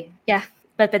buhay. Yeah,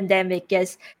 the pandemic,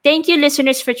 yes. Thank you,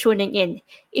 listeners, for tuning in.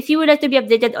 If you would like to be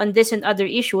updated on this and other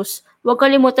issues, huwag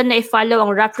kalimutan na i-follow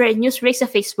ang Rappler News Break sa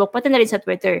Facebook, pati na rin sa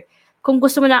Twitter. Kung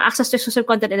gusto mo na access to exclusive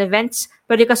content and events,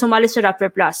 pwede ka sumali sa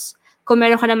Rappler Plus. Kung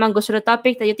meron ka namang gusto na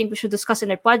topic that you think we should discuss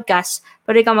in our podcast,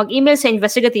 pwede ka mag-email sa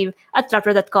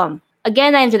investigative@rappler.com.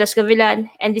 Again, I am Jonas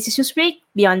Gavilan, and this is Newsbreak,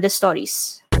 Beyond the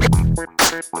Stories.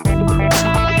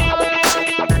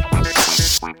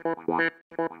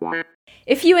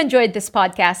 If you enjoyed this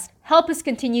podcast, help us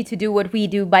continue to do what we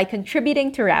do by contributing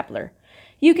to Rappler.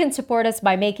 You can support us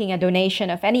by making a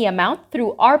donation of any amount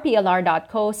through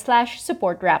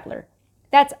rplr.co/supportrappler.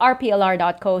 That's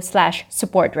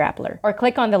rplr.co/supportrappler. Or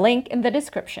click on the link in the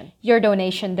description. Your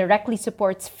donation directly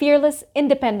supports fearless,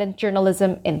 independent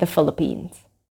journalism in the Philippines.